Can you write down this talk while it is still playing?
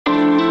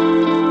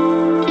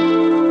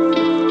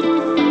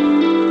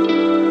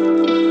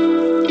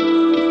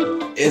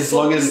as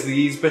long as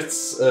these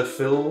bits are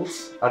filled,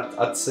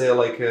 I'd say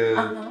like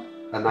a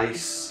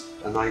nice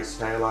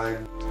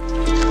hairline.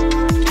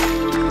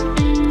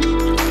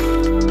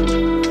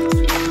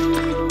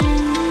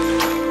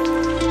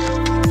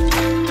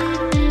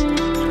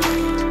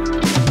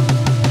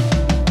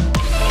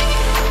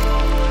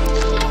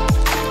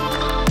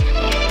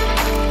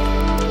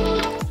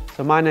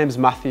 So my name's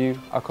Matthew.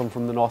 I come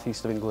from the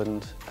northeast of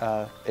England,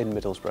 in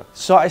Middlesbrough.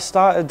 So I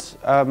started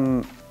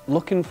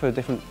looking for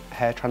different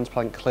hair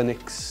transplant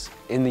clinics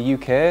in the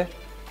UK,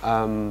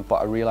 but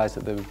I realised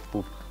that they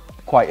were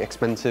quite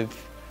expensive.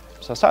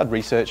 So I started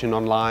researching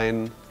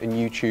online and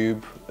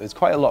YouTube. There's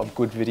quite a lot of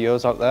good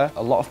videos out there.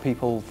 A lot of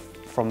people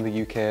from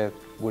the UK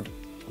would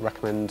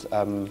recommend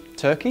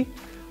Turkey,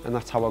 and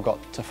that's how I got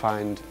to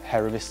find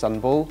Hair of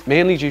Istanbul.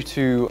 Mainly due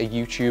to a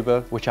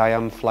YouTuber, which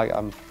I'm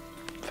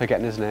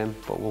forgetting his name,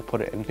 but we'll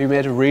put it in, who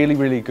made a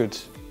really good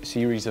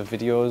series of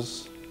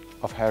videos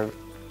of Hair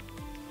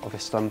of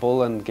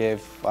Istanbul and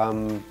gave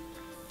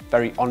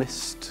very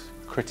honest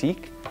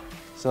critique.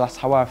 So that's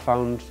how I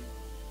found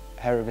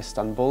Hair of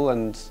Istanbul,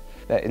 and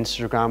their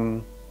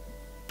Instagram,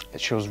 it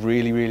shows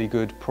really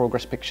good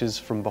progress pictures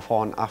from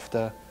before and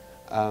after,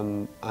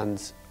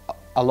 and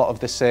a lot of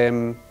the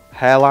same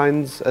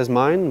hairlines as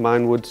mine.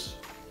 Mine would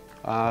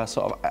sort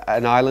of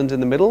an island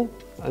in the middle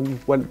and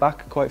went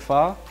back quite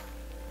far.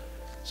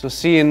 So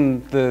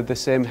seeing the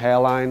same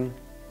hairline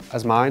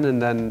as mine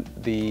and then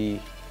the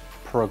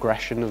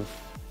progression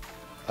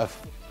of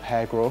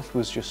hair growth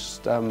was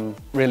just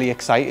really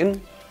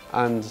exciting,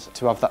 and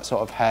to have that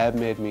sort of hair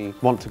made me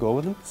want to go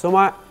with them. So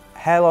my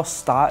hair loss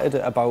started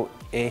at about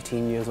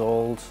 18 years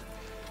old,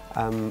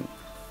 and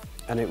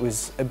it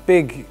was a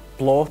big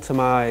blow to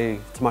my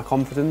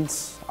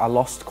confidence. I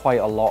lost quite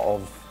a lot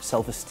of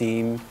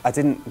self-esteem. I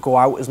didn't go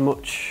out as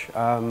much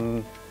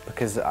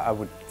because I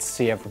would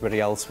see everybody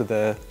else with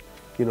a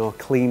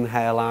clean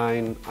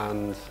hairline,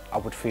 and I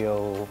would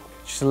feel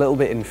just a little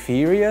bit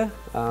inferior.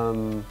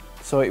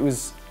 So it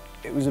was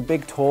a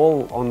big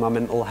toll on my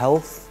mental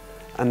health.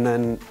 And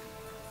then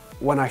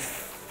when I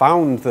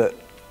found that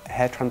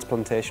hair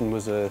transplantation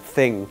was a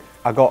thing,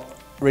 I got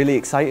really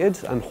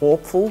excited and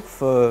hopeful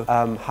for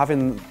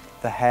having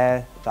the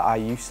hair that I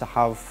used to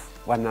have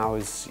when I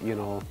was,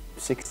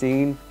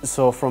 16.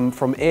 So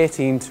from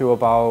 18 to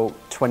about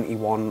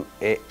 21,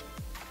 it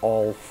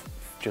all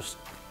just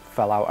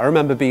fell out. I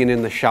remember being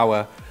in the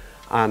shower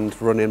and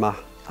running my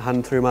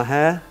hand through my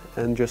hair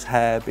and just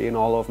hair being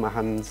all over my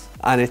hands.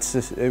 And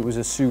it was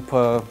a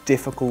super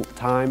difficult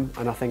time,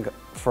 and I think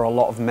for a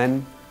lot of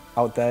men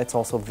out there it's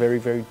also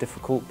very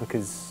difficult,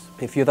 because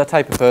if you're the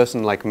type of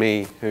person like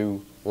me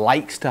who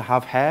likes to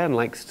have hair and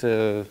likes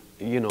to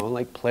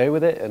like play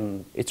with it,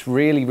 and it's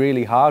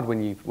really hard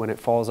when it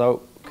falls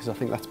out, because I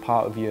think that's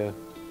part of your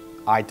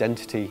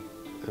identity,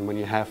 and when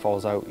your hair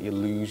falls out you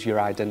lose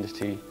your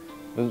identity.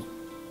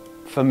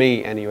 For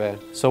me anyway.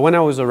 So when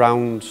I was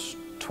around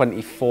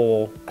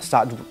 24, I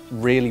started to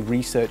really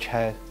research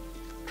hair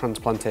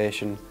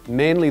transplantation,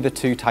 mainly the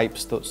two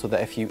types, so the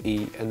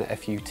FUE and the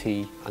FUT,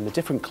 and the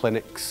different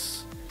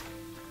clinics.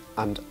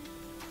 And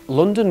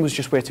London was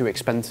just way too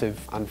expensive,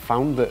 and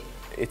found that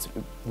it's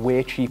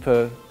way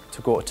cheaper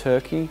to go to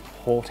Turkey,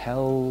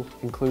 hotel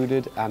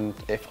included, and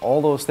if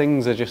all those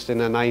things are just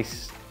in a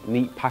nice,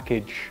 neat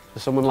package, for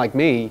someone like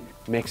me,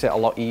 it makes it a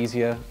lot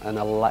easier and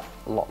a lot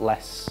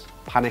less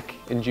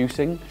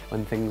panic-inducing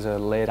when things are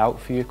laid out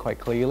for you quite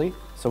clearly.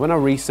 So when I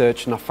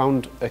researched and I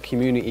found a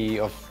community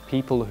of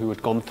people who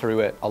had gone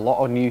through it, a lot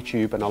on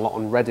YouTube and a lot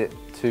on Reddit,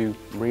 to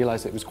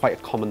realise it was quite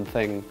a common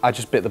thing, I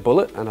just bit the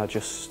bullet, and I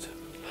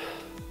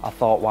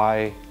thought,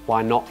 why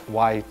not?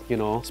 Why,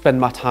 spend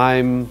my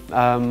time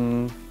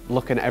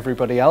looking at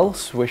everybody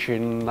else,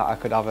 wishing that I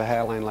could have a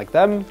hairline like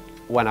them,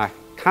 when I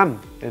can,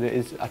 and it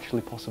is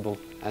actually possible.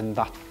 And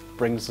that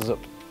brings us up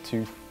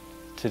to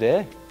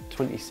today,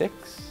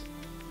 26.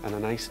 And a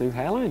nice new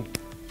hairline,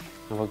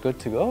 and we're good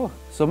to go.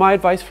 So my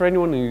advice for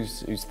anyone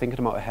who's thinking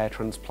about a hair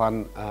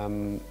transplant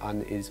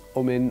and is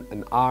umming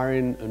and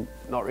ahhing and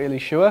not really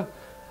sure,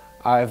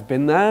 I have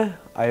been there.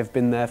 I have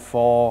been there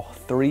for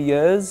 3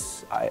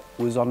 years. It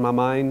was on my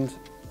mind,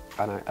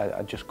 and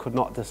I just could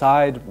not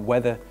decide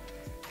whether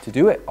to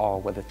do it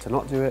or whether to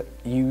not do it.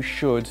 You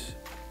should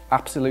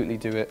absolutely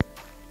do it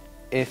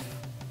if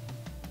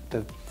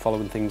the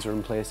following things are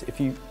in place. If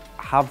you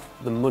have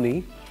the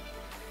money,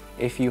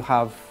 if you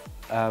have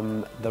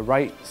the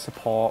right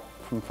support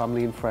from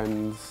family and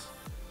friends,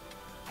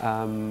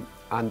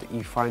 and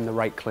you find the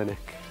right clinic.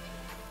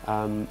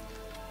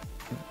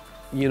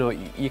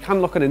 You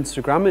can look on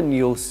Instagram and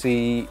you'll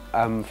see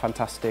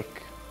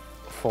fantastic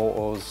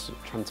photos,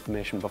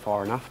 transformation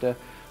before and after,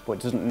 but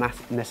it doesn't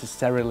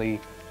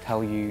necessarily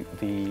tell you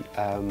the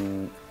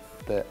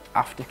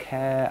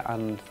aftercare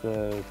and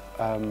the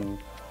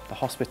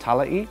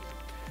hospitality.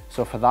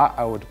 So for that,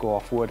 I would go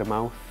off word of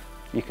mouth.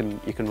 You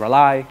can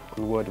rely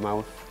on word of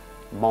mouth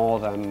more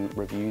than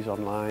reviews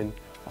online.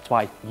 That's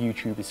why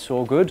YouTube is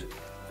so good,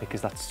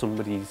 because that's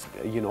somebody's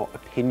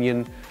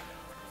opinion.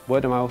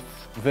 Word of mouth,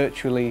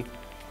 virtually,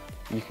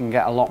 you can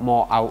get a lot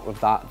more out of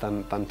that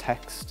than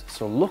text.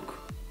 So look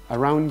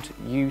around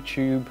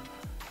YouTube,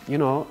 you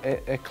know,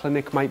 a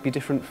clinic might be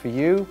different for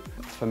you.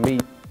 For me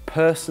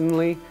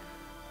personally,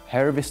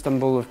 Hair of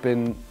Istanbul have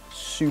been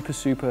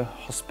super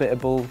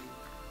hospitable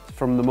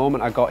from the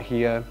moment I got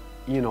here,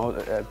 you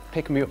know,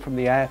 picking me up from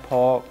the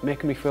airport,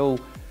 making me feel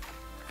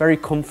very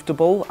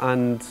comfortable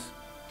and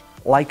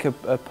like a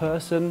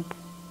person,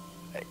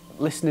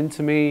 listening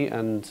to me,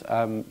 and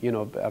you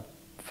know, I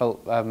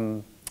felt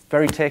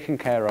very taken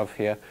care of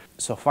here.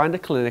 So find a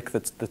clinic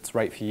that's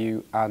right for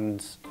you.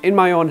 And in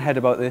my own head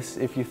about this,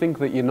 if you think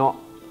that you're not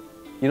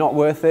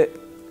worth it,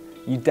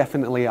 you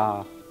definitely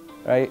are,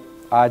 right?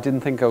 I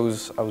didn't think I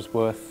was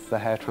worth the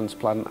hair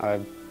transplant. I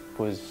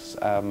was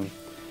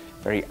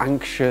very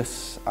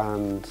anxious,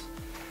 and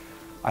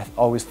I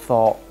always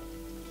thought,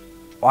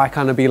 why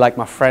can't I be like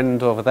my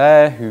friend over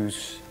there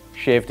who's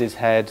shaved his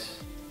head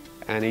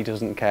and he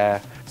doesn't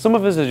care? Some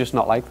of us are just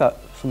not like that.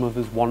 Some of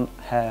us want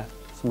hair.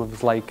 Some of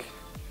us like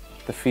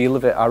the feel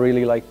of it. I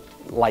really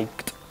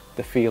liked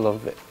the feel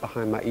of it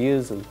behind my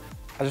ears. And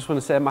I just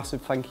want to say a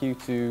massive thank you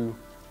to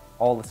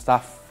all the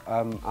staff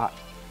at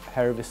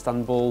Hair of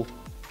Istanbul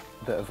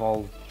that have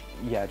all,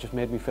 yeah, just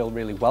made me feel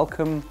really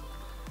welcome,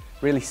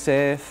 really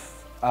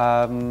safe.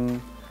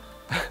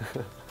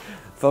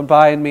 For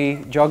buying me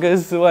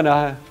joggers when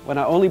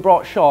I only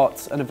brought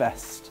shorts and a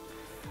vest.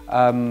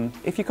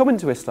 If you come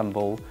into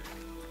Istanbul,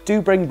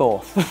 do bring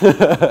both.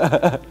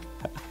 Yeah,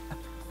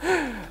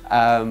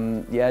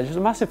 just a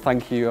massive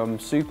thank you. I'm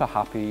super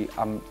happy.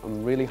 I'm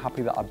really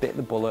happy that I bit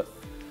the bullet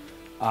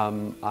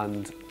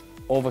and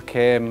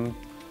overcame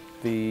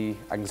the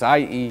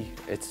anxiety.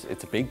 It's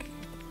a big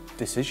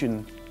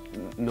decision.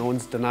 No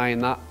one's denying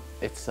that.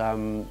 It's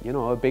you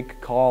know, a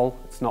big call.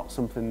 It's not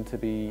something to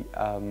be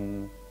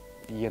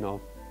you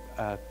know,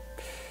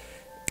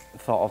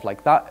 thought of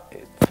like that.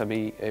 For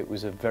me, it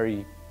was a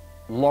very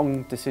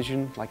long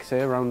decision, like I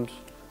say, around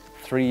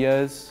 3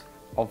 years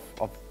of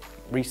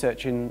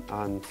researching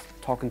and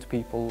talking to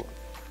people.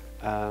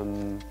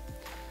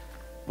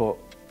 But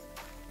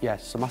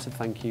yes, a massive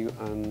thank you,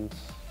 and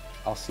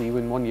I'll see you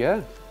in 1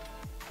 year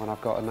when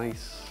I've got a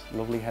nice,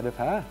 lovely head of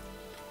hair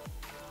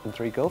and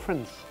 3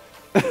 girlfriends.